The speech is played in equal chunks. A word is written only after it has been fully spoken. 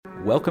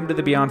Welcome to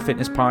the Beyond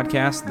Fitness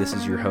Podcast. This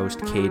is your host,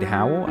 Cade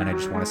Howell, and I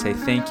just want to say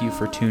thank you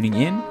for tuning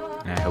in,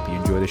 and I hope you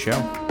enjoy the show.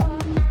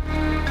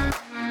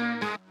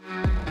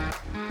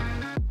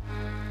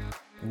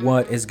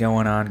 What is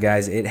going on,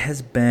 guys? It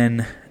has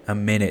been a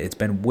minute. It's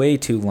been way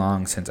too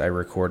long since I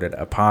recorded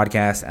a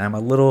podcast, and I'm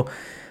a little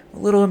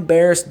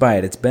embarrassed by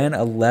it. It's been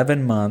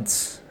 11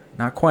 months.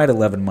 Not quite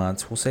 11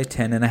 months, we'll say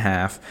 10 and a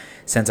half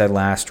since I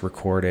last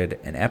recorded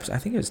an episode. I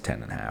think it was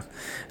 10 and a half.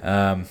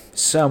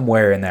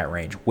 Somewhere in that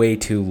range. Way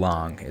too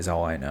long is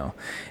all I know.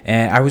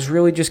 And I was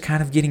really just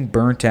kind of getting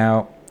burnt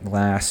out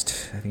I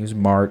think it was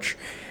March.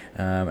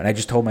 And I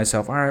just told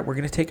myself, all right, we're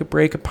going to take a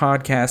break of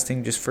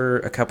podcasting just for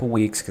a couple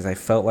weeks because I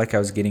felt like I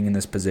was getting in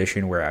this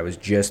position where I was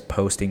just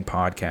posting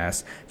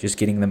podcasts, just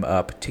getting them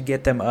up to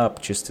get them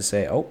up just to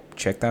say, oh,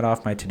 check that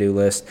off my to-do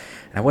list.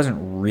 And I wasn't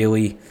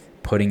really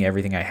putting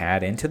everything I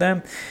had into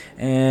them.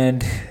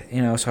 And,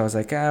 so I was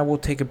like, we'll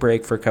take a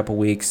break for a couple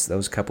weeks.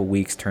 Those couple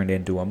weeks turned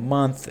into a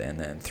month, and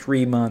then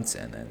 3 months,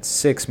 and then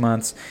 6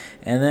 months,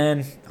 and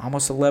then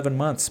almost 11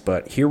 months.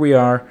 But here we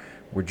are.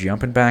 We're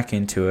jumping back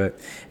into it.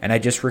 And I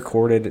just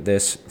recorded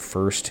this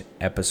first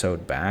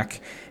episode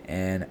back.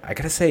 And I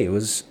got to say, it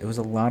was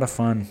a lot of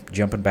fun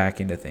jumping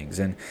back into things.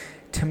 And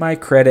to my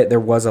credit,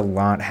 there was a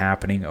lot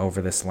happening over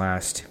this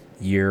last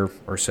year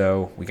or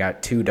so. We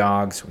got 2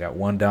 dogs. We got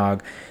 1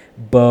 dog.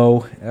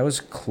 Bo, that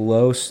was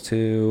close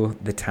to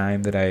the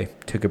time that I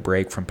took a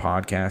break from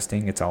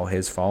podcasting. It's all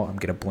his fault. I'm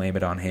going to blame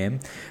it on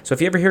him. So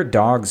if you ever hear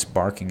dogs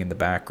barking in the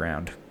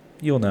background,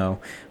 you'll know.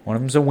 One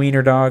of them's a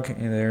wiener dog,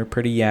 and they're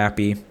pretty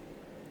yappy.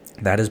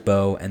 That is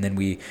Bo. And then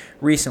we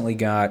recently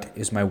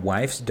is my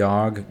wife's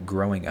dog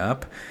growing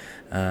up.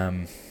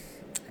 Her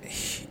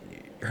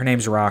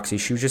name's Roxy.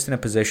 She was just in a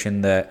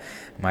position that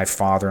my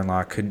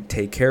father-in-law couldn't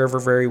take care of her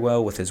very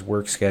well with his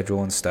work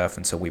schedule and stuff,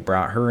 and so we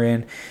brought her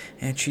in,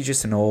 and she's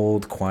just an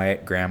old,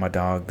 quiet grandma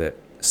dog that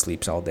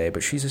sleeps all day,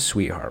 but she's a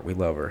sweetheart. We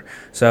love her.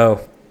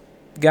 So,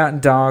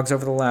 gotten dogs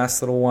over the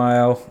last little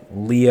while.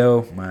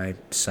 Leo, my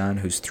son,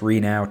 who's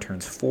 3 now,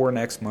 turns 4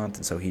 next month,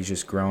 and so he's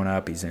just grown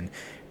up. He's in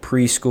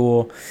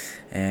preschool,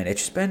 and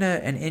it's just been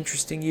an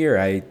interesting year.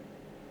 I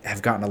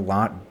have gotten a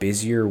lot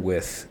busier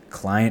with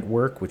client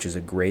work, which is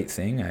a great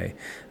thing.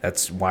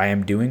 That's why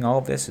I'm doing all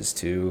of this, is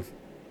to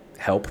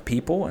help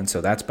people, and so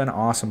that's been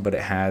awesome, but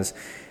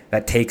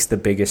that takes the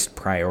biggest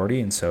priority,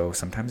 and so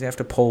sometimes you have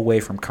to pull away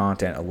from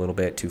content a little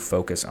bit to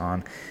focus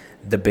on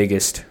the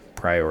biggest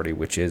priority,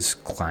 which is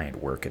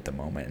client work at the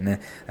moment. And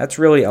that's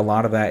really, a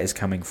lot of that is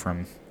coming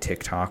from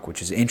TikTok,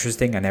 which is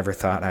interesting. I never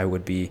thought I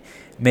would be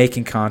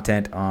making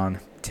content on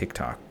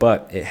TikTok,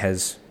 but it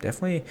has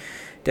definitely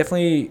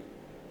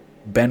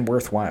been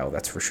worthwhile,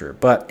 that's for sure.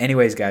 But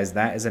anyways, guys,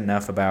 that is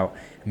enough about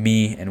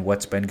me and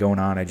what's been going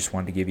on. I just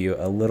wanted to give you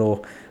a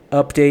little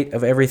update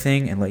of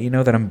everything and let you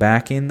know that I'm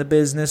back in the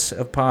business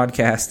of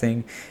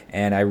podcasting,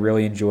 and I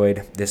really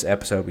enjoyed this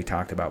episode. We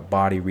talked about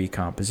body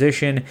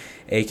recomposition,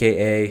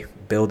 aka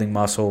building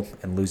muscle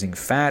and losing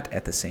fat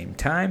at the same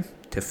time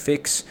to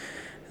fix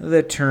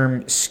the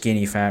term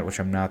skinny fat, which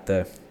I'm not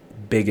the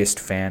biggest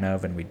fan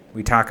of, and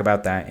we talk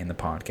about that in the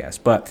podcast.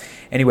 But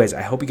anyways,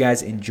 I hope you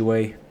guys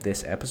enjoy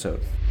this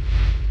episode.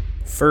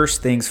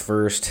 First things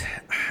first,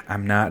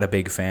 I'm not a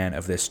big fan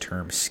of this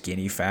term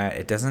skinny fat.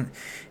 It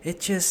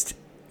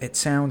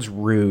sounds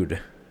rude.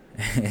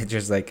 It's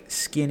just like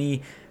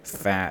skinny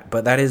fat,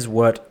 but that is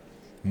what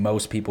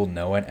most people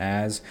know it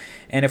as.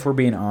 And if we're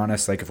being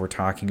honest, like if we're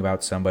talking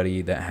about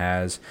somebody that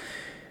has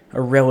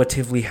a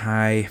relatively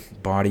high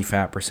body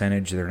fat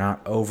percentage, they're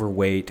not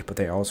overweight, but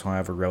they also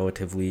have a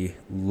relatively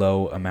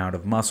low amount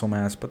of muscle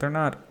mass, but they're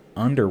not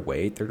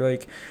underweight. They're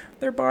like,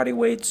 their body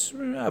weight's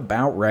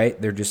about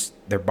right.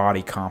 Their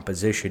body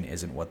composition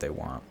isn't what they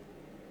want.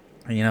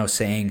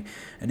 Saying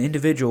an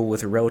individual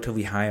with a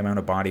relatively high amount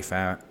of body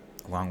fat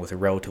along with a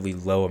relatively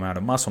low amount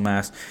of muscle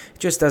mass, it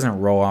just doesn't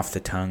roll off the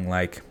tongue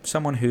like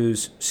someone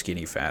who's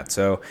skinny fat.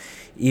 So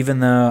even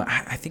though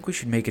I think we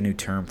should make a new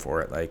term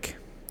for it, like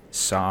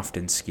soft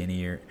and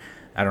skinny, or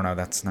I don't know,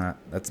 that's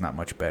not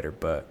much better,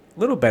 but a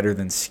little better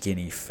than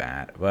skinny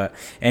fat. But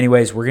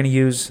anyways, we're going to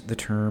use the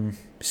term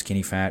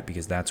skinny fat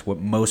because that's what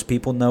most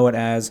people know it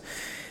as.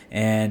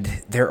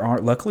 And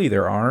luckily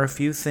there are a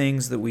few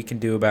things that we can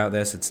do about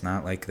this. It's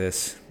not like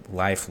this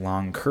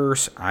lifelong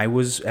curse. I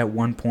was at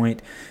one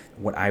point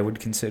what I would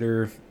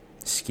consider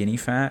skinny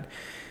fat.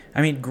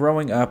 I mean,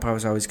 growing up, I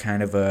was always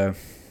kind of a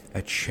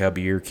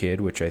chubbier kid,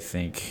 which I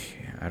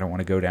don't want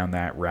to go down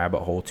that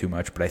rabbit hole too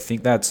much, but I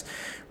think that's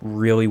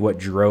really what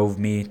drove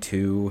me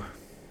to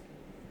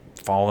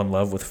fall in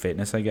love with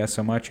fitness, I guess,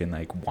 so much, and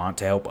like want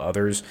to help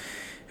others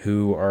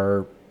who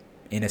are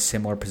in a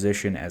similar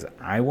position as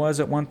I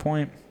was at one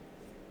point.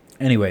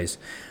 Anyways,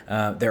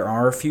 there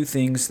are a few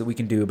things that we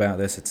can do about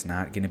this. It's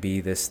not going to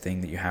be this thing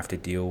that you have to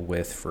deal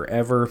with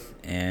forever.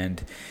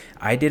 And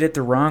I did it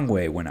the wrong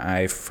way when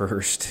I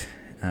first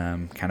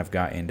kind of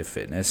got into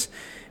fitness,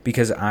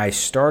 because I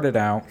started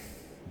out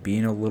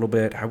being a little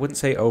bit, I wouldn't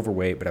say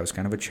overweight, but I was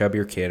kind of a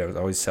chubbier kid. I was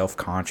always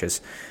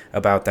self-conscious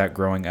about that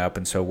growing up.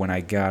 And so when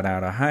I got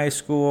out of high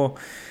school,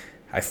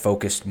 I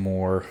focused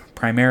more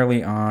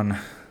primarily on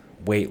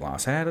weight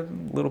loss. I had a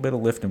little bit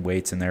of lifting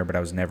weights in there, but I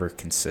was never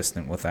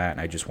consistent with that,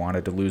 and I just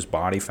wanted to lose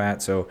body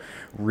fat. So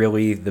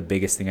really the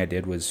biggest thing I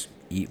did was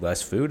eat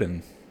less food,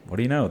 and what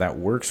do you know, that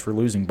works for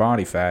losing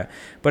body fat.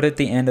 But at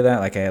the end of that,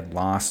 like, I had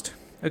lost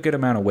a good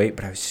amount of weight,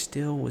 but I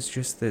still was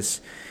just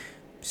this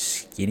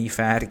skinny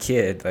fat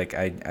kid. Like,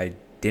 I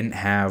didn't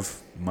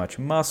have much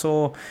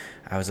muscle.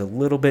 I was a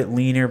little bit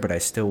leaner, but I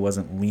still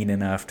wasn't lean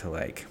enough to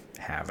like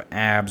have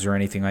abs or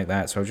anything like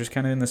that. So I was just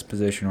kind of in this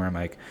position where I'm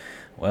like,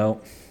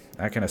 well,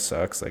 that kind of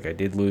sucks. Like, I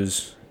did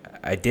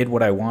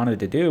what I wanted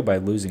to do by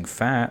losing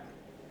fat,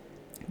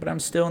 but I'm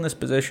still in this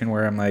position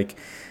where I'm like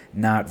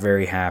not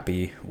very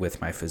happy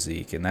with my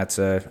physique. And that's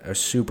a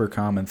super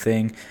common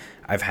thing.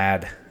 I've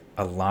had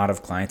a lot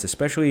of clients,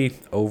 especially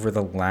over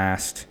the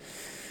last,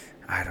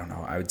 I don't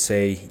know, I would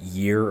say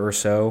year or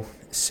so,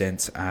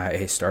 since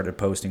I started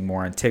posting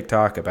more on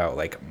TikTok about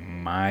like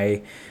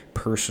my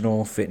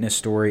personal fitness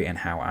story and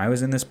how I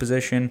was in this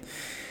position.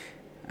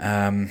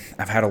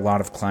 I've had a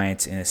lot of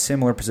clients in a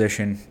similar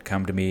position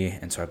come to me,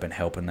 and so I've been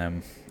helping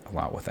them a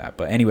lot with that.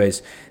 But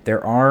anyways,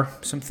 there are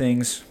some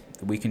things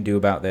that we can do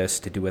about this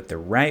to do it the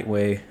right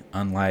way,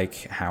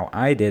 unlike how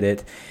I did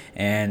it.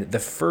 And the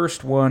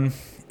first one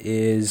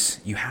is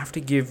you have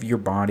to give your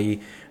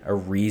body a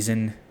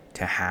reason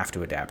to have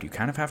to adapt. You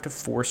kind of have to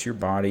force your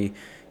body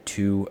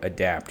to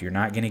adapt. You're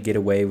not going to get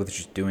away with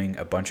just doing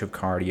a bunch of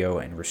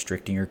cardio and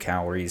restricting your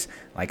calories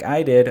like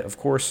I did. Of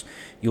course,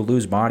 you'll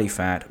lose body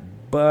fat,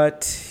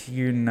 but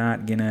you're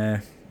not going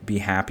to be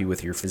happy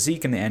with your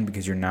physique in the end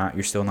because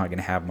you're still not going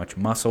to have much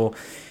muscle,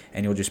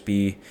 and you'll just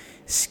be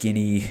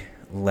skinny,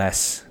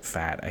 less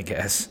fat, I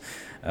guess.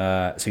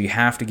 So you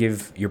have to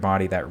give your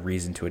body that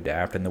reason to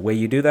adapt, and the way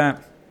you do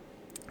that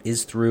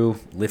is through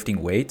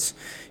lifting weights.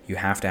 You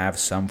have to have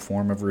some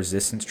form of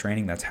resistance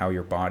training. That's how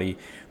your body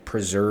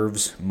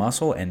preserves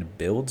muscle and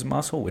builds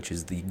muscle, which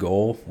is the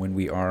goal when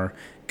we are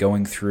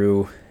going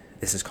through,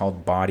 this is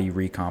called body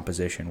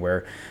recomposition,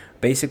 where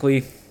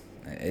basically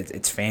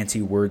it's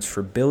fancy words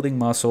for building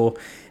muscle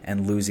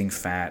and losing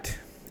fat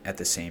at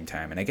the same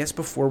time. And I guess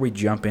before we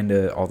jump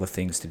into all the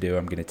things to do,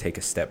 I'm going to take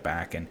a step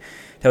back and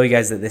tell you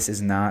guys that this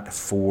is not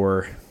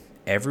for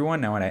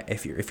everyone. Now,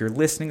 if you're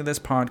listening to this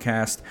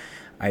podcast,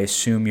 I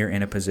assume you're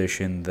in a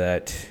position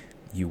that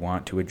you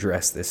want to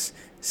address this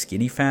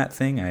skinny fat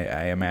thing.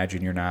 I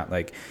imagine you're not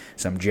like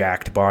some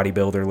jacked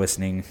bodybuilder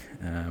listening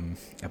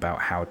about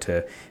how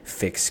to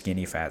fix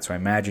skinny fat. So I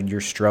imagine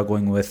you're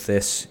struggling with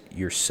this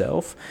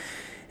yourself.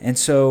 And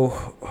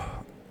so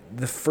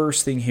the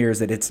first thing here is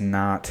that it's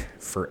not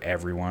for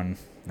everyone,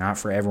 not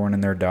for everyone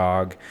and their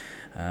dog,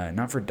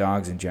 not for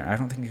dogs in general. I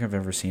don't think I've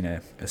ever seen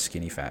a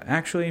skinny fat.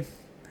 Actually,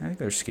 I think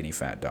there's skinny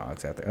fat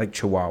dogs out there. Like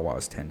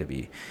Chihuahuas tend to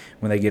be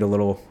when they get a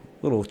little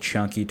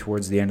chunky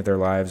towards the end of their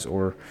lives,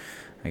 or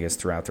I guess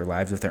throughout their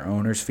lives if their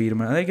owners feed them,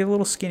 they get a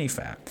little skinny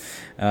fat.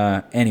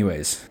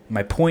 Anyways,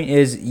 my point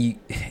is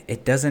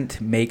it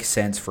doesn't make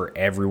sense for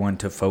everyone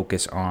to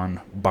focus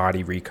on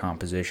body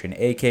recomposition,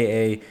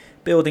 aka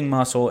building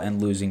muscle and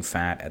losing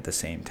fat at the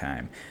same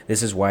time.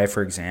 This is why,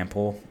 for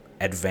example,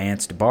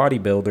 advanced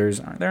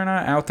bodybuilders, they're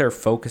not out there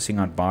focusing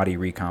on body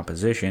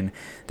recomposition.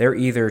 They're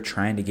either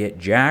trying to get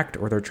jacked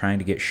or they're trying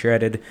to get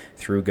shredded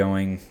through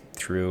going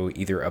through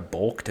either a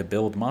bulk to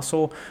build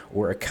muscle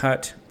or a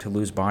cut to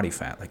lose body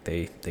fat. Like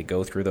they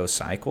go through those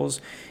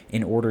cycles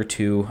in order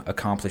to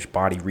accomplish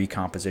body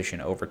recomposition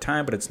over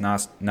time, but it's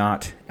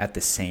not at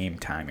the same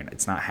time.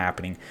 It's not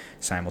happening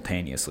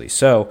simultaneously.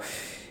 So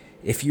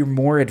if you're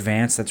more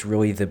advanced, that's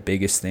really the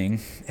biggest thing.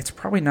 It's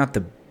probably not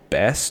the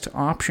best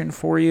option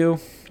for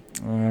you,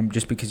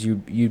 just because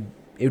it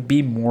would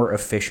be more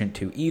efficient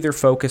to either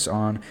focus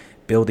on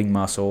building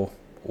muscle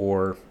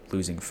or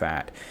losing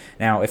fat.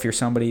 Now, if you're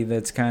somebody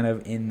that's kind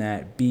of in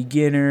that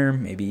beginner,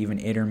 maybe even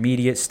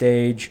intermediate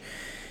stage,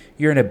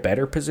 you're in a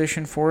better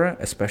position for it,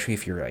 especially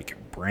if you're like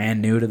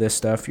brand new to this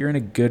stuff. You're in a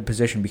good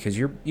position because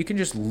you can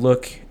just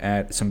look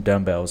at some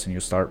dumbbells and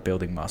you'll start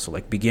building muscle.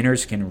 Like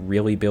beginners can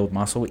really build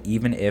muscle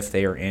even if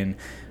they are in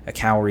a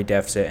calorie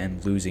deficit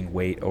and losing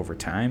weight over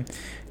time.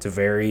 It's a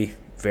very,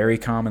 very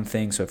common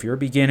thing. So if you're a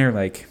beginner,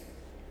 like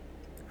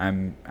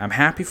I'm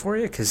happy for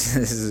you because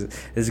this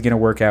is going to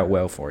work out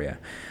well for you.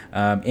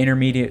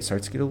 Intermediate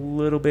starts to get a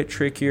little bit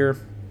trickier.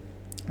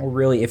 Or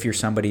really, if you're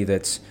somebody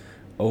that's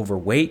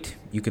overweight,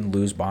 you can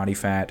lose body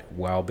fat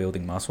while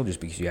building muscle just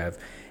because you have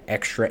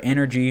extra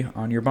energy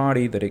on your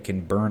body that it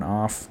can burn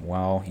off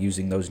while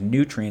using those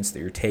nutrients that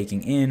you're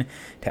taking in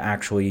to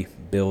actually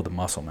build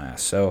muscle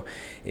mass. So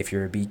if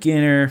you're a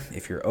beginner,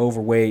 if you're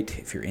overweight,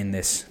 if you're in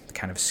this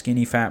kind of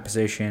skinny fat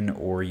position,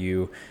 or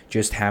you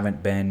just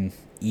haven't been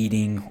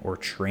eating or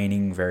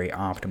training very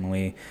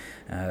optimally,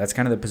 that's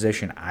kind of the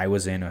position I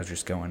was in. I was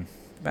just going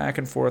back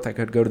and forth. I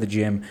could go to the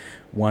gym.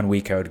 One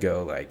week I would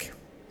go like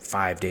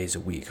 5 days a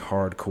week,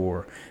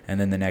 hardcore, and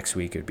then the next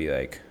week it would be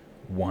like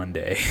 1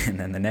 day, and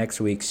then the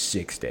next week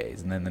 6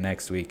 days, and then the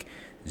next week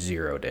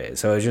 0 days.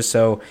 So it was just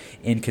so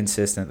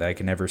inconsistent that I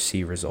could never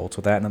see results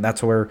with that. And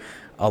that's where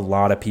a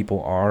lot of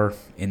people are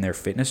in their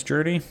fitness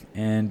journey.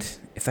 And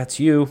if that's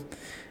you,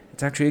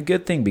 it's actually a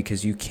good thing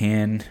because you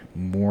can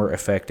more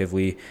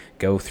effectively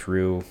go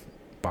through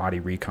body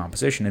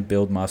recomposition and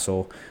build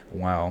muscle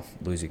while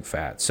losing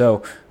fat.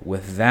 So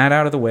with that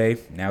out of the way,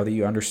 now that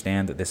you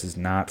understand that this is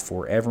not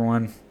for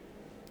everyone,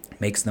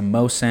 makes the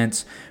most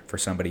sense for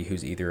somebody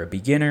who's either a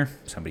beginner,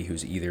 somebody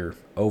who's either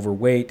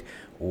overweight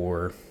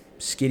or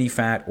skinny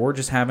fat, or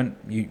just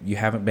you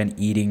haven't been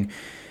eating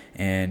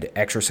and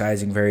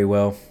exercising very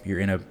well. You're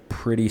in a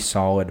pretty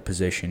solid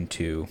position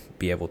to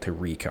be able to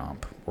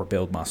recomp or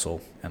build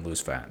muscle and lose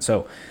fat.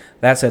 So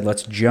that said,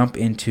 let's jump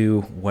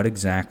into what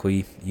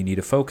exactly you need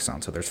to focus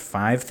on. So there's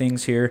 5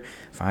 things here,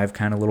 5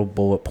 kind of little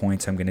bullet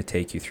points I'm going to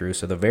take you through.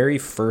 So the very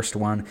first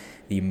one,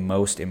 the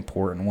most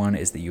important one,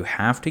 is that you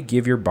have to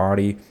give your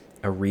body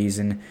a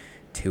reason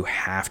to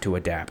have to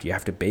adapt. You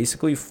have to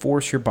basically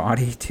force your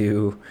body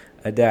to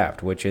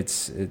adapt, which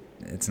it's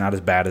not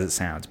as bad as it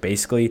sounds.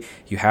 Basically,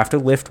 you have to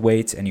lift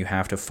weights and you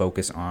have to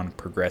focus on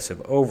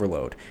progressive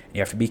overload. You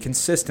have to be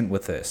consistent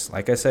with this.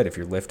 Like I said, if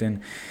you're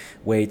lifting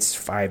weights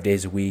 5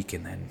 days a week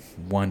and then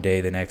one day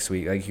the next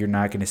week, like, you're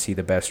not going to see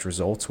the best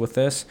results with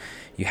this.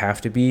 You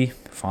have to be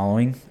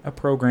following a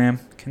program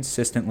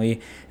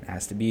consistently. It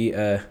has to be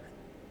a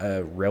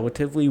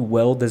relatively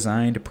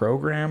well-designed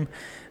program.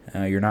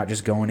 You're not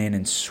just going in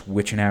and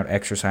switching out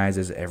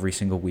exercises every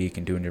single week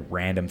and doing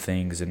random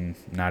things and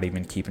not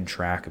even keeping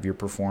track of your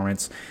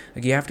performance.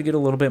 Like, you have to get a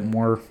little bit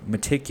more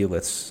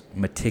meticulous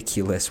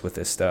with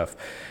this stuff.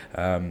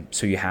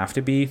 So you have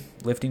to be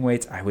lifting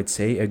weights, I would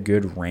say, a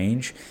good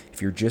range.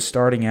 If you're just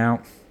starting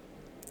out,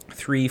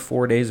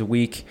 3-4 days a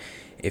week.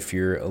 If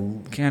you're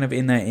kind of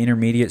in that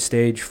intermediate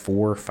stage,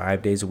 4 or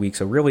 5 days a week.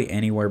 So really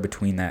anywhere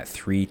between that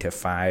 3 to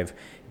 5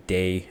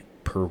 day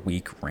per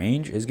week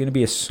range is going to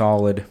be a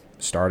solid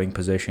starting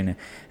position.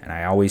 And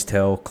I always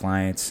tell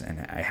clients,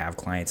 and I have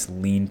clients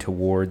lean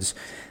towards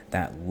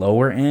that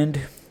lower end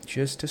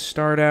just to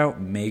start out.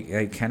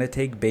 Kind of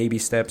take baby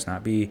steps,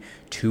 not be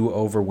too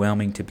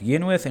overwhelming to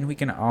begin with, and we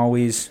can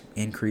always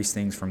increase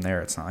things from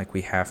there. It's not like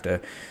we have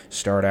to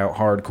start out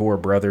hardcore,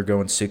 brother,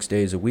 going 6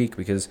 days a week,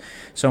 because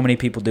so many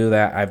people do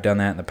that. I've done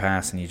that in the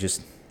past, and you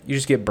just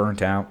get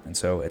burnt out. And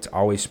so it's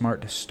always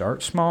smart to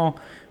start small,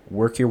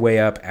 work your way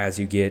up as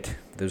you get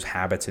those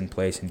habits in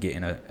place and get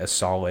in a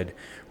solid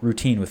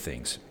routine with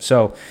things.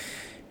 So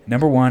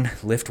number 1,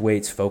 lift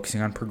weights,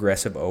 focusing on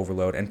progressive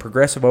overload. And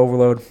progressive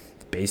overload,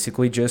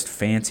 basically just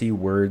fancy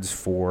words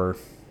for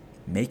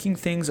making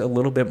things a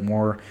little bit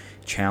more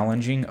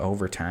challenging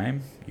over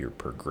time. You're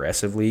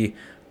progressively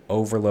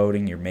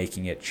overloading, you're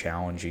making it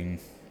challenging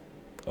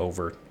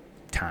over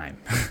time.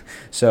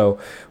 So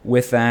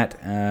with that,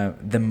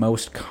 the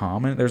most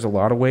common, there's a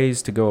lot of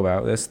ways to go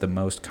about this. The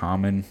most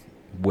common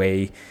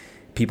way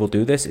people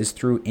do this is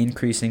through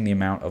increasing the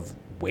amount of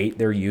weight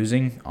they're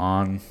using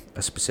on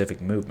a specific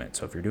movement.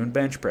 So if you're doing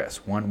bench press,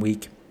 1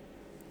 week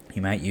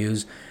you might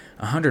use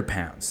 100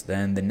 pounds.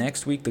 Then the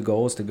next week the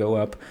goal is to go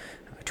up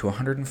to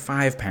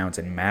 105 pounds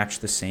and match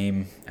the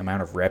same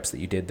amount of reps that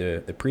you did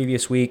the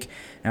previous week.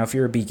 Now, if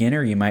you're a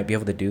beginner, you might be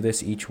able to do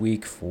this each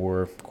week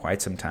for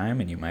quite some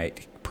time, and you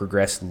might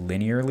progress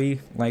linearly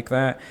like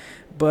that.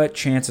 But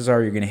chances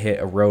are you're going to hit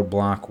a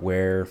roadblock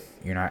where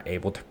you're not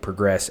able to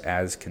progress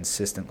as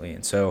consistently.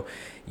 And so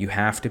you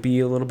have to be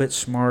a little bit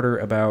smarter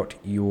about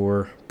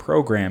your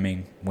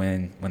programming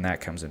when that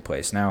comes in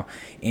place. Now,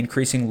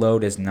 increasing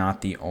load is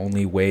not the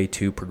only way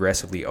to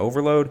progressively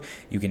overload.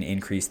 You can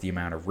increase the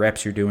amount of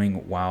reps you're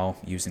doing while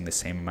using the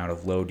same amount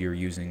of load you're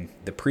using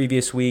the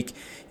previous week.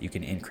 You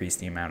can increase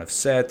the amount of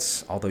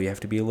sets, although you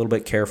have to be a little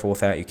bit careful with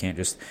that. You can't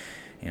just,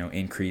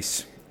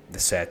 increase the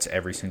sets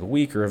every single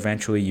week, or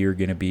eventually you're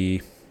going to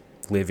be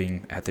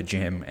living at the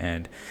gym,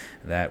 and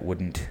that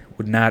would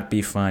not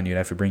be fun. You'd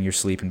have to bring your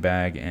sleeping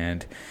bag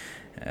and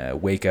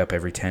wake up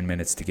every 10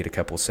 minutes to get a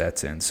couple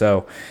sets in.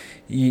 So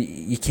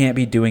you can't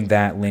be doing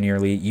that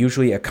linearly.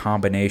 Usually a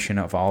combination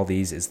of all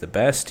these is the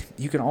best.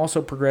 You can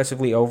also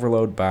progressively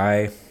overload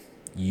by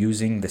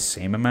using the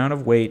same amount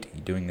of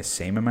weight, doing the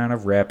same amount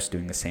of reps,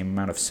 doing the same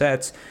amount of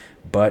sets,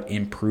 but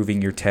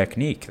improving your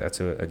technique. That's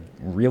a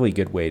really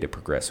good way to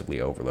progressively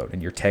overload.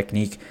 And your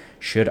technique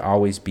should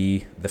always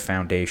be the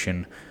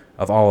foundation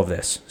of all of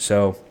this.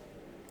 So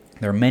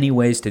there are many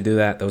ways to do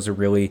that. Those are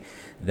really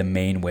the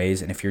main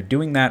ways. And if you're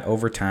doing that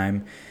over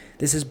time,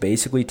 this is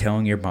basically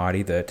telling your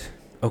body that,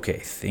 okay,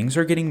 things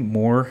are getting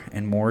more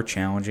and more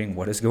challenging.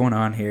 What is going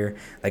on here?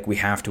 Like, we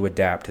have to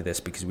adapt to this,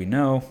 because we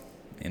know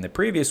in the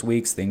previous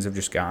weeks, things have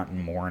just gotten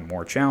more and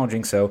more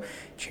challenging. So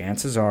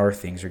chances are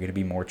things are going to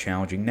be more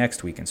challenging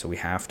next week. And so we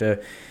have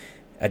to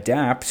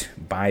adapt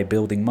by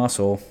building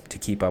muscle to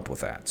keep up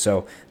with that.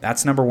 So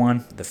that's number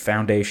 1, the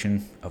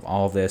foundation of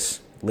all of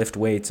this. Lift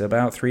weights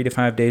about 3 to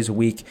 5 days a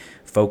week,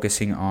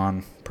 focusing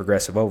on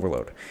progressive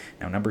overload.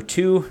 Now, number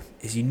 2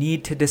 is you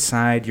need to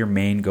decide your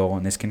main goal.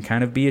 And this can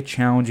kind of be a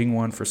challenging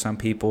one for some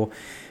people,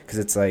 because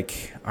it's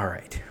like, all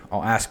right,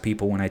 I'll ask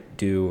people when I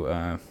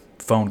do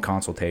phone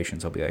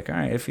consultations. I'll be like, all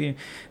right, if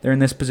they're in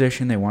this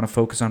position, they want to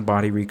focus on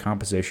body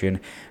recomposition,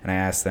 and I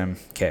ask them,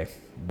 okay,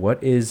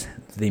 what is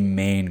the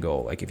main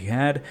goal? Like if you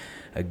had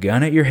a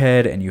gun at your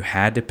head and you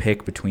had to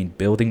pick between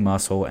building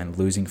muscle and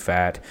losing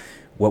fat,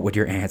 what would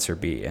your answer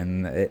be?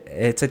 And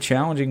it's a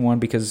challenging one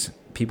because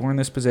people are in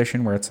this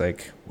position where it's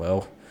like,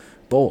 well,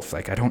 both.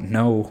 Like I don't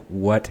know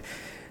what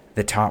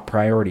the top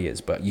priority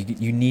is, but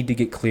you need to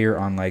get clear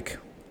on like,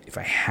 if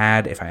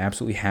I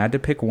absolutely had to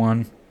pick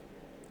one,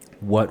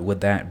 what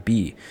would that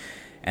be?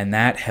 And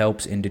that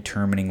helps in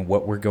determining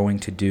what we're going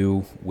to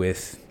do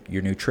with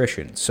your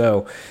nutrition.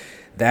 So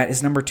that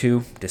is number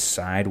 2.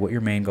 Decide what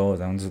your main goal is.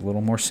 That one's a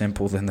little more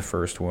simple than the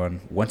first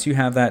one. Once you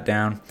have that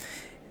down,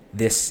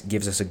 this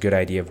gives us a good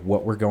idea of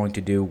what we're going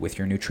to do with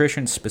your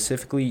nutrition,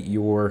 specifically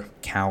your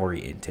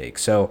calorie intake.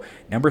 So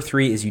number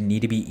 3 is you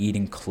need to be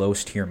eating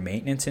close to your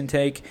maintenance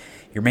intake.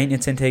 Your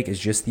maintenance intake is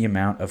just the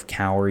amount of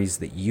calories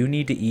that you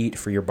need to eat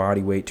for your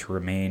body weight to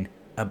remain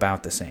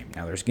about the same.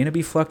 Now, there's going to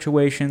be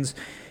fluctuations.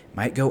 It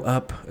might go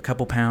up a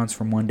couple pounds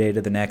from one day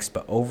to the next,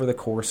 but over the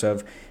course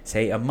of,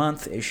 say, a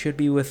month, it should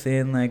be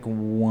within like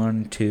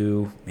 1,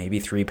 2,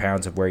 maybe 3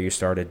 pounds of where you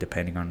started,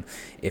 depending on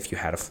if you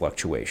had a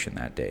fluctuation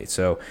that day.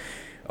 So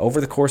over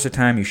the course of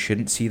time, you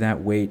shouldn't see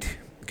that weight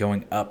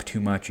going up too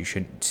much. You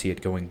shouldn't see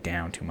it going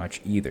down too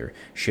much either.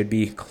 Should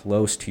be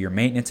close to your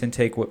maintenance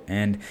intake.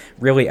 And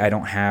really, I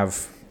don't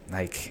have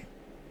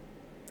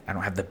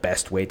the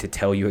best way to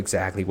tell you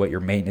exactly what your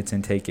maintenance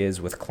intake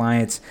is with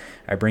clients.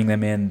 I bring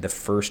them in the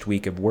first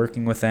week of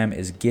working with them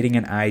is getting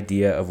an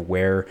idea of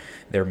where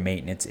their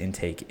maintenance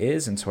intake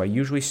is. And so I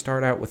usually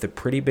start out with a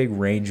pretty big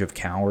range of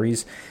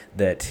calories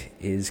that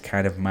is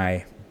kind of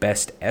my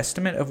best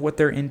estimate of what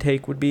their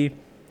intake would be,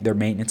 their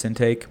maintenance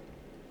intake.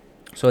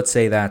 So let's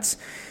say that's,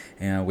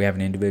 we have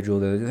an individual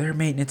that their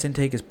maintenance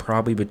intake is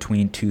probably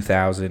between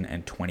 2,000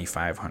 and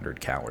 2,500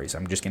 calories.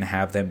 I'm just going to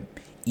have them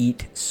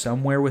eat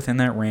somewhere within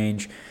that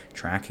range,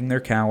 tracking their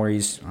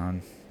calories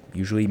on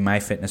usually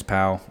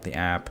MyFitnessPal, the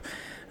app,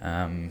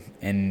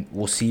 and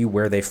we'll see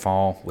where they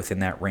fall within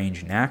that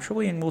range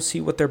naturally, and we'll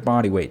see what their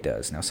body weight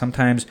does. Now,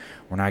 sometimes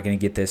we're not going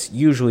to get this,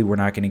 usually we're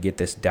not going to get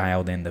this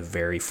dialed in the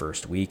very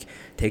first week.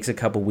 It takes a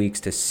couple weeks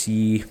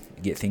to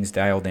get things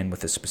dialed in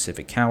with a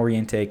specific calorie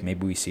intake.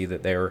 Maybe we see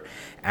that they're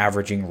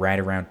averaging right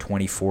around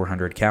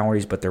 2,400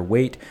 calories, but their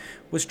weight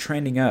was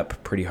trending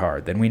up pretty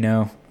hard. Then we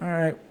know, all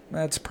right,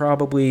 that's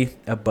probably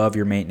above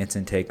your maintenance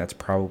intake. That's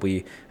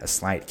probably a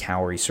slight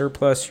calorie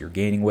surplus. You're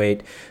gaining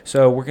weight.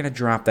 So we're going to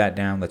drop that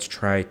down. Let's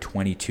try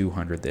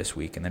 2,200 this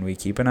week. And then we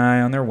keep an eye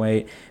on their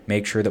weight,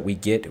 make sure that we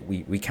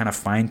kind of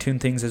fine tune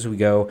things as we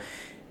go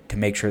to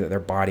make sure that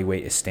their body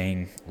weight is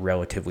staying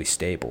relatively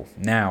stable.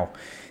 Now,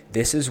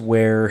 this is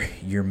where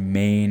your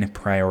main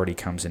priority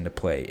comes into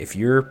play. If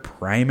your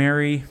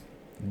primary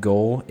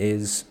goal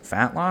is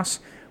fat loss,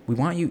 we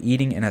want you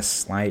eating in a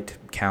slight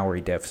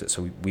calorie deficit.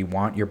 So we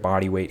want your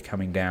body weight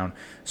coming down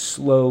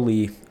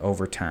slowly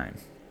over time.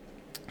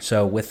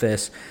 So with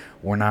this,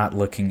 we're not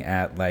looking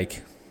at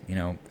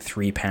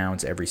 3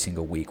 pounds every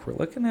single week. We're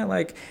looking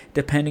at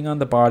depending on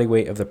the body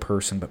weight of the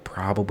person, but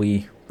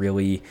probably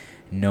really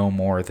no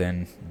more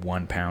than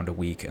 1 pound a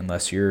week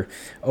unless you're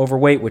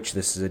overweight, which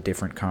this is a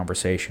different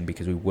conversation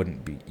because you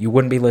wouldn't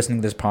be listening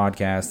to this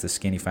podcast, the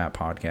Skinny Fat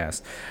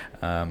podcast.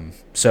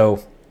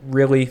 So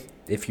really,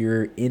 if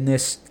you're in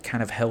this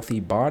kind of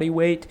healthy body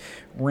weight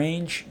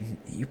range,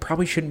 you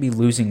probably shouldn't be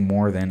losing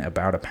more than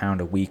about 1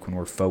 pound a week when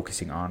we're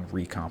focusing on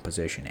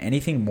recomposition.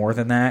 Anything more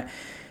than that,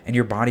 and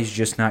your body's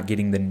just not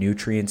getting the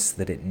nutrients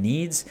that it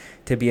needs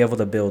to be able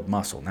to build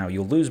muscle. Now,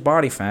 you'll lose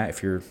body fat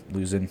if you're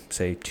losing,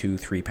 say,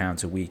 2-3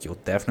 pounds a week. You'll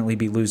definitely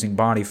be losing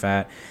body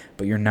fat,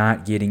 but you're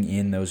not getting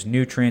in those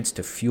nutrients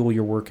to fuel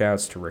your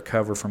workouts, to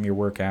recover from your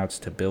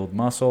workouts, to build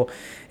muscle.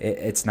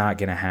 It's not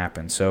going to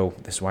happen. So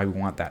this is why we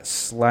want that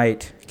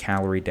slight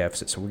calorie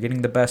deficit. So we're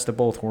getting the best of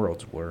both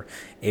worlds. We're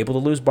able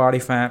to lose body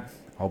fat,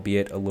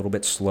 albeit a little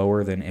bit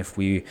slower than if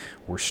we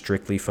were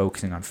strictly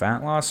focusing on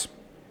fat loss.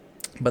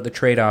 But the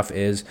trade-off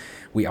is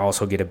we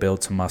also get to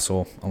build some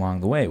muscle along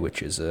the way,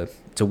 which is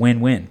it's a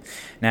win-win.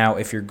 Now,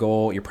 if your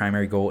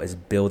primary goal is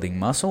building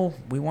muscle,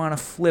 we want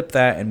to flip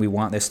that, and we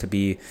want this to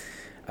be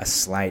a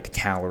slight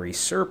calorie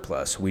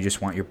surplus. We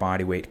just want your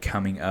body weight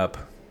coming up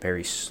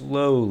very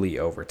slowly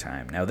over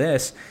time. Now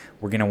this,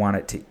 we're going to want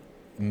it to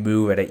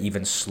move at an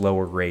even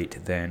slower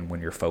rate than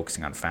when you're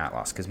focusing on fat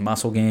loss, because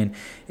muscle gain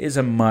is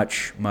a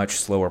much, much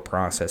slower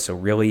process. So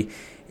really,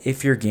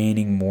 if you're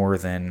gaining more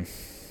than,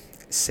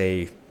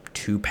 say,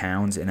 2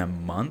 pounds in a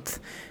month,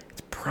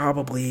 it's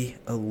probably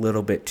a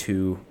little bit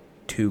too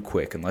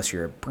quick unless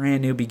you're a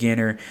brand new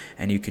beginner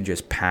and you can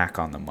just pack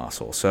on the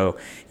muscle. So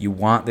you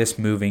want this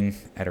moving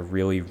at a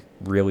really,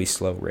 really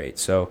slow rate.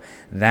 So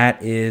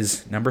that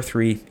is number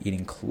 3,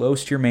 eating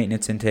close to your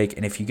maintenance intake.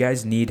 And if you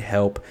guys need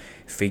help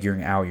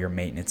figuring out your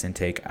maintenance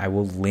intake, I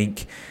will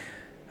link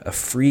a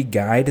free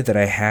guide that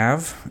I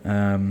have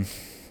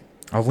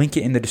I'll link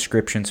it in the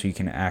description so you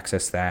can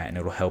access that, and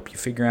it'll help you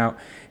figure out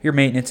your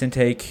maintenance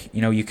intake.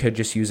 You could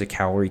just use a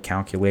calorie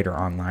calculator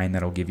online.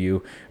 That'll give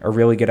you a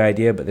really good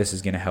idea, but this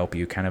is going to help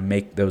you kind of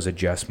make those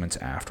adjustments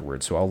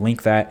afterwards. So I'll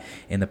link that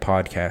in the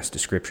podcast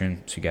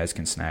description so you guys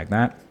can snag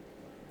that.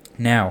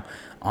 Now,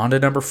 on to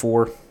number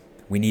 4.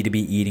 We need to be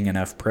eating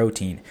enough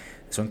protein.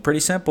 This one's pretty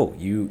simple.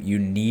 You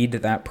need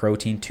that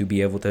protein to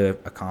be able to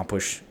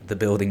accomplish the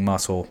building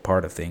muscle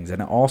part of things.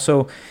 And it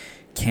also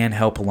can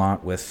help a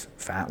lot with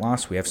fat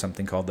loss. We have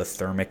something called the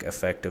thermic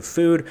effect of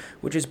food,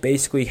 which is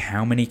basically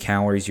how many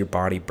calories your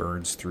body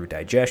burns through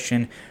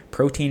digestion.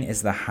 Protein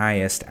is the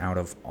highest out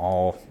of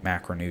all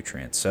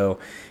macronutrients. So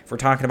if we're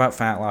talking about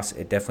fat loss,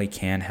 it definitely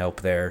can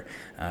help there.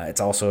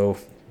 It's also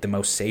the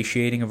most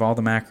satiating of all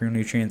the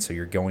macronutrients, so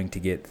you're going to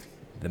get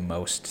the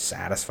most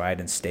satisfied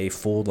and stay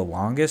full the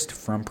longest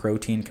from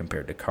protein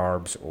compared to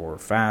carbs or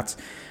fats.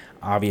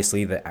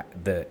 Obviously,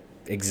 the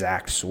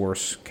exact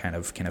source kind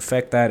of can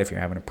affect that. If you're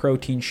having a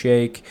protein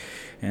shake,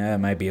 it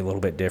might be a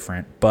little bit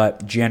different,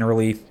 but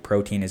generally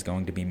protein is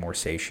going to be more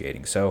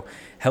satiating, so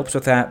helps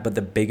with that. But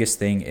the biggest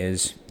thing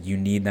is you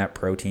need that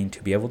protein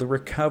to be able to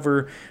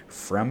recover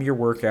from your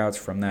workouts,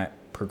 from that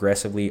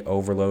progressively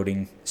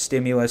overloading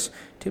stimulus,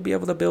 to be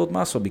able to build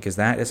muscle, because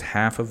that is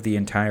half of the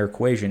entire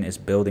equation, is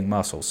building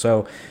muscle.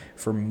 So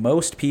for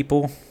most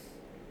people,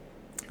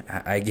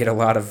 I get a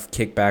lot of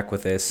kickback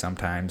with this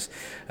sometimes,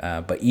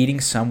 but eating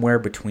somewhere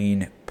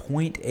between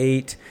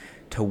 0.8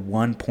 to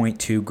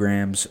 1.2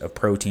 grams of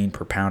protein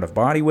per pound of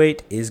body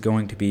weight is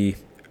going to be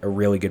a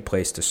really good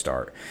place to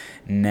start.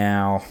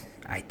 Now,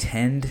 I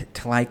tend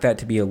to like that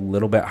to be a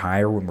little bit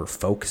higher when we're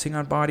focusing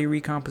on body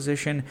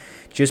recomposition,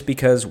 just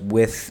because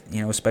with,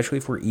 especially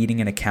if we're eating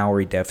in a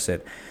calorie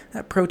deficit,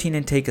 that protein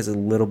intake is a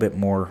little bit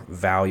more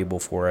valuable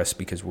for us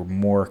because we're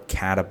more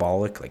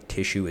catabolic, like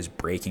tissue is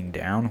breaking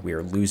down. We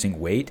are losing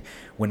weight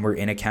when we're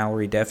in a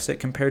calorie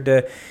deficit compared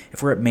to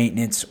if we're at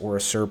maintenance or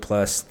a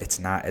surplus. It's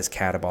not as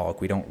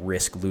catabolic. We don't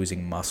risk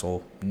losing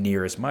muscle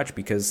near as much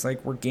because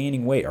we're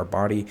gaining weight. Our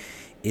body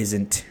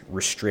isn't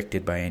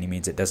restricted by any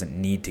means. It doesn't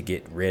need to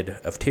get rid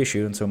of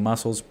tissue, and so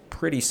muscle's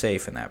pretty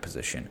safe in that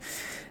position.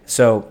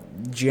 So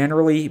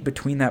generally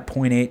between that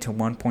 0.8 to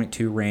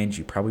 1.2 range,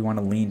 you probably want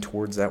to lean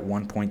towards that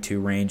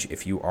 1.2 range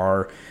if you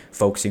are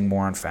focusing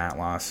more on fat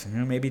loss.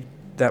 Maybe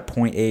that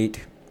 0.8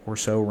 or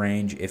so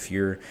range if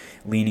you're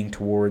leaning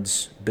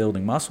towards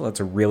building muscle. That's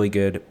a really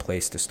good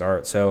place to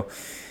start. So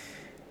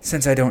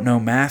since I don't know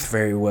math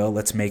very well,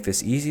 let's make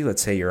this easy.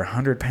 Let's say you're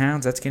 100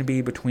 pounds. That's going to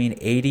be between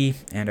 80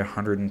 and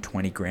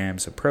 120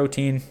 grams of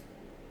protein.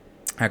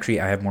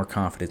 Actually, I have more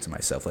confidence in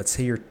myself. Let's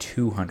say you're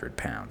 200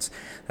 pounds.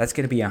 That's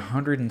going to be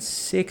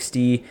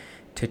 160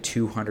 to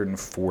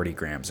 240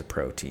 grams of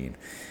protein.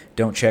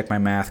 Don't check my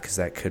math because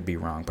that could be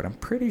wrong, but I'm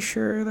pretty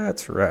sure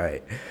that's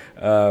right.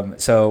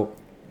 So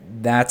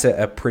that's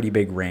a pretty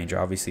big range.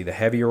 Obviously, the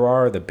heavier you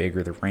are, the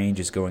bigger the range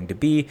is going to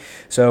be.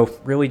 So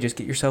really just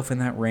get yourself in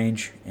that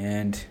range,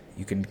 and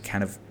you can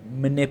kind of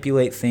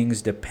manipulate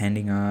things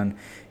depending on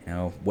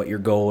what your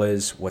goal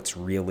is, what's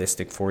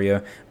realistic for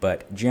you.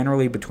 But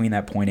generally between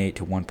that 0.8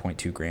 to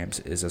 1.2 grams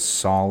is a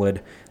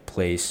solid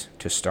place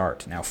to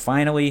start. Now,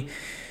 finally,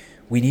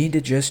 we need to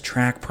just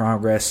track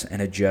progress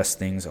and adjust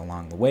things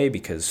along the way,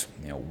 because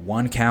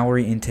one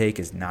calorie intake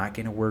is not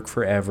going to work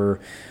forever.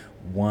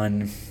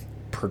 One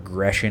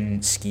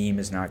progression scheme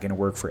is not going to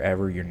work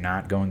forever. You're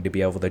not going to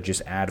be able to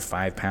just add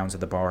 5 pounds at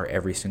the bar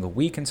every single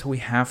week, and so we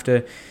have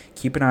to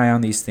keep an eye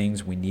on these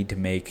things. We need to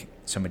make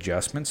some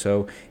adjustments.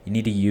 So you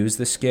need to use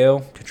the scale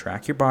to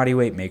track your body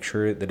weight, make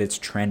sure that it's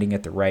trending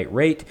at the right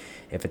rate.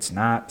 If it's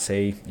not,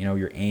 say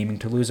you're aiming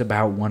to lose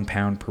about 1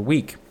 pound per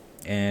week,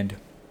 and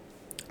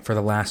for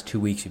the last 2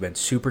 weeks you've been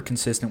super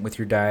consistent with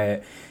your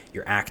diet,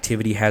 your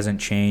activity hasn't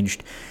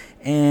changed,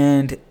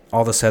 and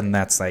all of a sudden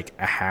that's like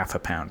a half a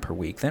pound per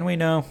week, then we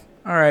know,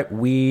 all right,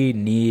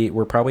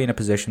 we're probably in a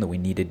position that we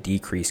need to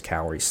decrease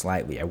calories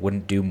slightly. I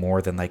wouldn't do more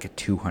than like a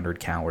 200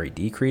 calorie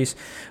decrease,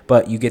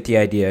 but you get the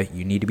idea.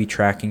 You need to be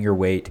tracking your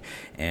weight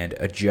and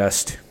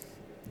adjust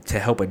to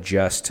help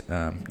adjust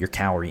your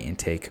calorie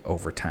intake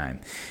over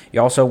time.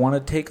 You also want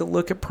to take a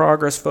look at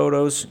progress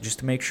photos just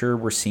to make sure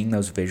we're seeing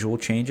those visual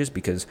changes,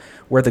 because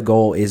where the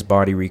goal is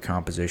body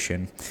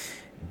recomposition,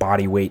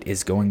 body weight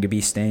is going to be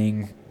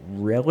staying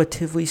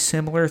relatively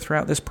similar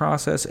throughout this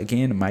process.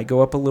 Again, it might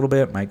go up a little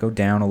bit, might go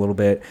down a little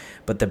bit,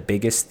 but the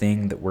biggest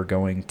thing that we're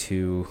going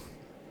to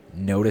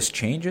notice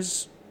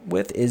changes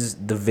with is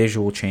the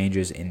visual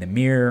changes in the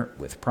mirror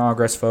with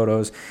progress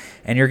photos.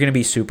 And you're going to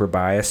be super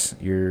biased.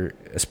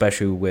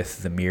 Especially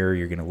with the mirror,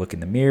 you're going to look in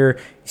the mirror,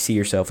 you see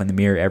yourself in the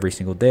mirror every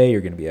single day,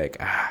 you're going to be like,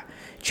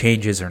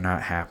 changes are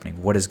not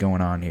happening. What is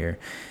going on here?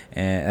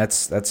 And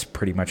that's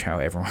pretty much how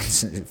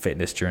everyone's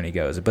fitness journey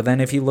goes. But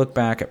then if you look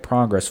back at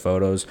progress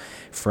photos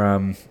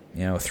from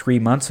 3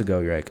 months ago,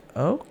 you're like,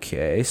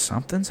 okay,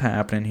 something's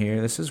happening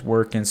here. This is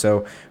working.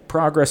 So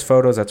progress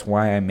photos, that's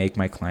why I make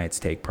my clients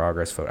take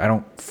progress photos. I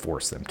don't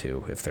force them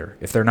to if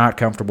they're not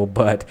comfortable,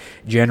 but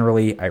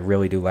generally I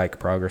really do like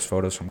progress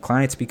photos from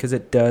clients because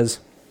it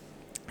does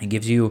It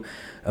gives you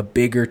a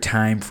bigger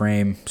time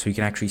frame so you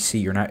can actually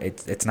see.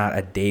 It's not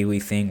a daily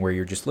thing where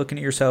you're just looking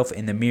at yourself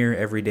in the mirror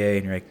every day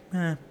and you're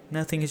like,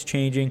 nothing is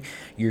changing.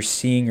 You're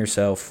seeing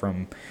yourself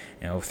from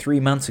 3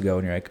 months ago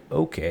and you're like,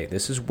 okay,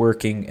 this is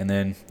working, and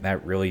then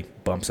that really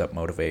bumps up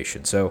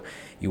motivation. So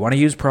you want to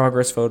use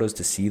progress photos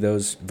to see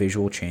those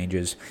visual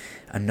changes.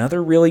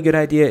 Another really good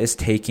idea is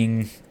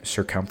taking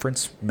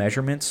circumference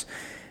measurements.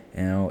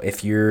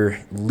 If you're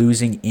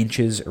losing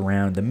inches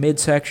around the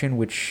midsection,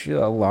 which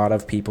a lot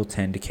of people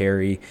tend to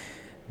carry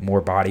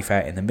more body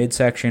fat in the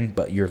midsection,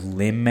 but your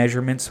limb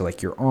measurements, so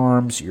like your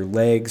arms, your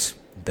legs,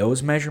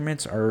 those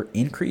measurements are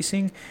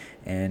increasing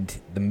and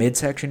the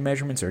midsection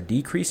measurements are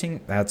decreasing,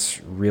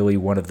 that's really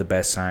one of the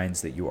best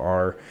signs that you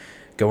are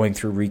going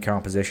through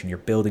recomposition. You're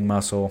building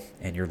muscle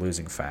and you're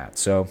losing fat.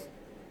 So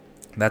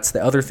that's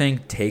the other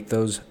thing. Take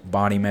those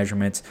body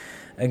measurements.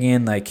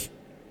 Again,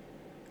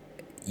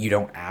 you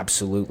don't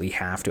absolutely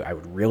have to. I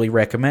would really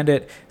recommend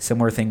it.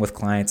 Similar thing with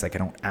clients. I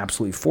don't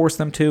absolutely force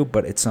them to,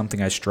 but it's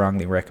something I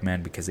strongly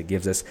recommend because it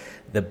gives us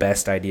the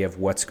best idea of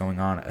what's going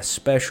on,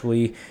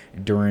 especially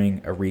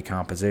during a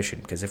recomposition.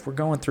 Because if we're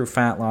going through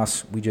fat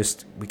loss, we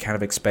kind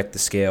of expect the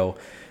scale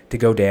to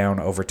go down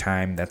over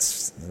time.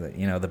 That's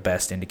the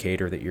best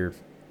indicator that you're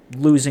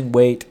losing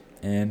weight,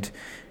 and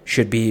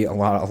should be a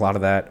lot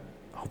of that.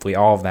 Hopefully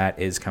all of that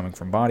is coming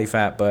from body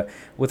fat, but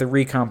with a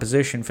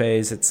recomposition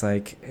phase, it's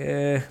like,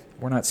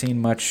 we're not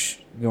seeing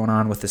much going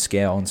on with the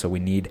scale, and so we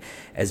need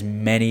as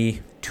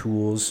many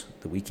tools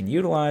that we can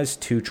utilize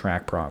to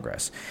track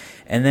progress.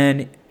 And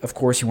then, of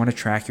course, you want to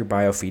track your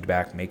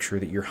biofeedback, make sure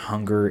that your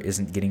hunger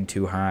isn't getting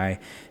too high,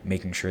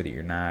 making sure that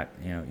you're not,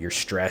 your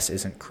stress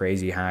isn't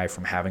crazy high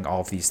from having all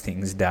of these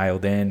things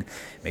dialed in,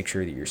 make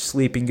sure that you're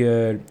sleeping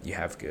good, you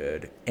have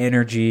good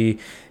energy,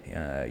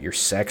 your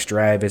sex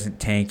drive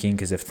isn't tanking,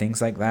 because if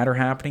things like that are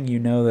happening, you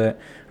know that,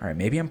 all right,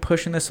 maybe I'm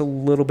pushing this a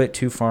little bit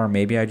too far,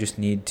 maybe I just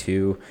need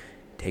to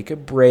take a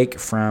break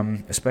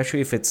from, especially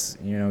if it's,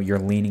 you're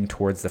leaning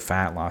towards the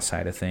fat loss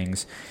side of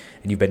things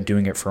and you've been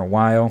doing it for a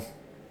while,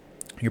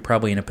 you're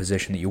probably in a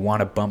position that you want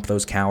to bump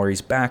those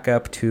calories back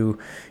up to,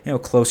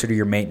 closer to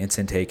your maintenance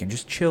intake and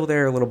just chill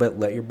there a little bit,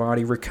 let your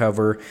body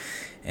recover.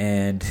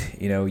 And,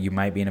 you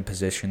might be in a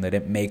position that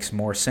it makes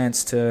more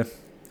sense to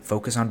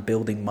focus on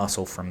building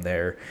muscle from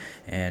there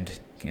and,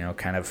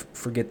 kind of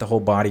forget the whole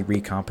body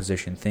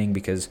recomposition thing,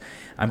 because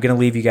I'm going to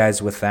leave you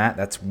guys with that.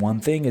 That's one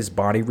thing, is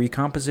body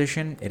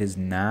recomposition. It is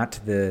not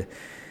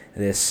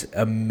this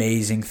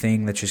amazing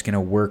thing that's just going to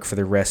work for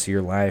the rest of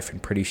your life,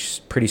 and pretty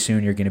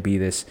soon you're going to be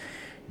this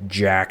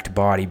jacked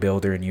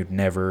bodybuilder and you'd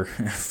never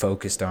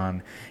focused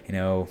on,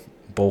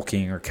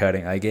 bulking or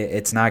cutting.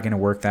 It's not going to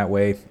work that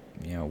way.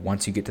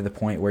 Once you get to the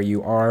point where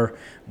you are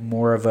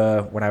more of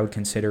a, what I would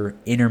consider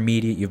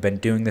intermediate, you've been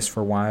doing this for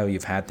a while,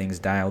 you've had things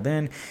dialed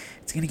in,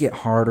 it's going to get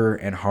harder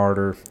and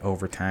harder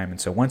over time.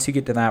 And so once you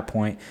get to that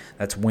point,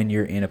 that's when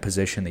you're in a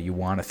position that you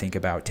want to think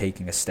about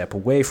taking a step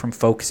away from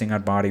focusing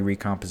on body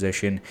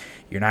recomposition.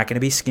 You're not going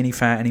to be skinny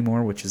fat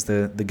anymore, which is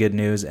the good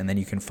news. And then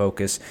you can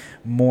focus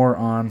more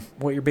on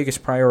what your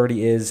biggest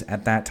priority is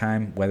at that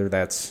time, whether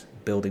that's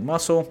building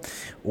muscle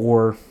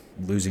or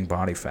losing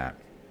body fat.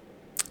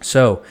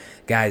 So,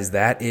 guys,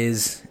 that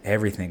is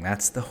everything.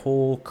 That's the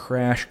whole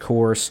crash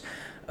course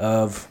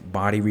of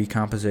body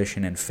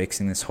recomposition and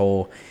fixing this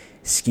whole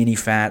skinny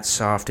fat,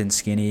 soft and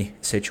skinny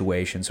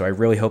situation. So I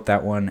really hope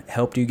that one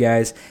helped you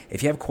guys.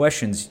 If you have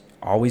questions,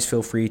 always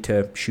feel free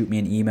to shoot me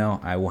an email.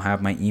 I will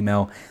have my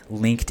email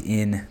linked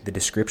in the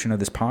description of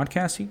this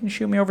podcast. You can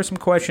shoot me over some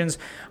questions.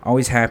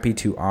 Always happy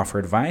to offer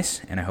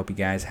advice, and I hope you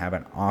guys have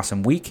an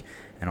awesome week,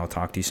 and I'll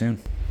talk to you soon.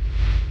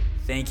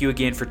 Thank you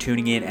again for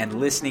tuning in and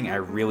listening. I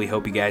really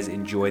hope you guys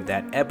enjoyed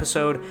that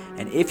episode.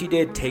 And if you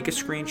did, take a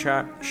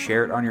screenshot,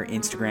 share it on your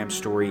Instagram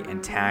story,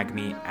 and tag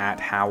me at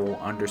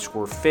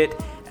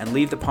Howell_fit, and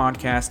leave the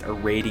podcast a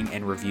rating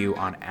and review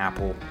on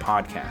Apple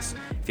Podcasts.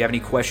 If you have any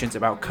questions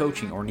about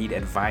coaching or need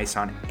advice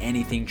on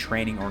anything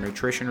training or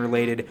nutrition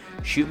related,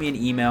 shoot me an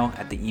email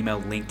at the email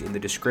linked in the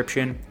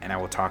description, and I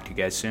will talk to you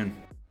guys soon.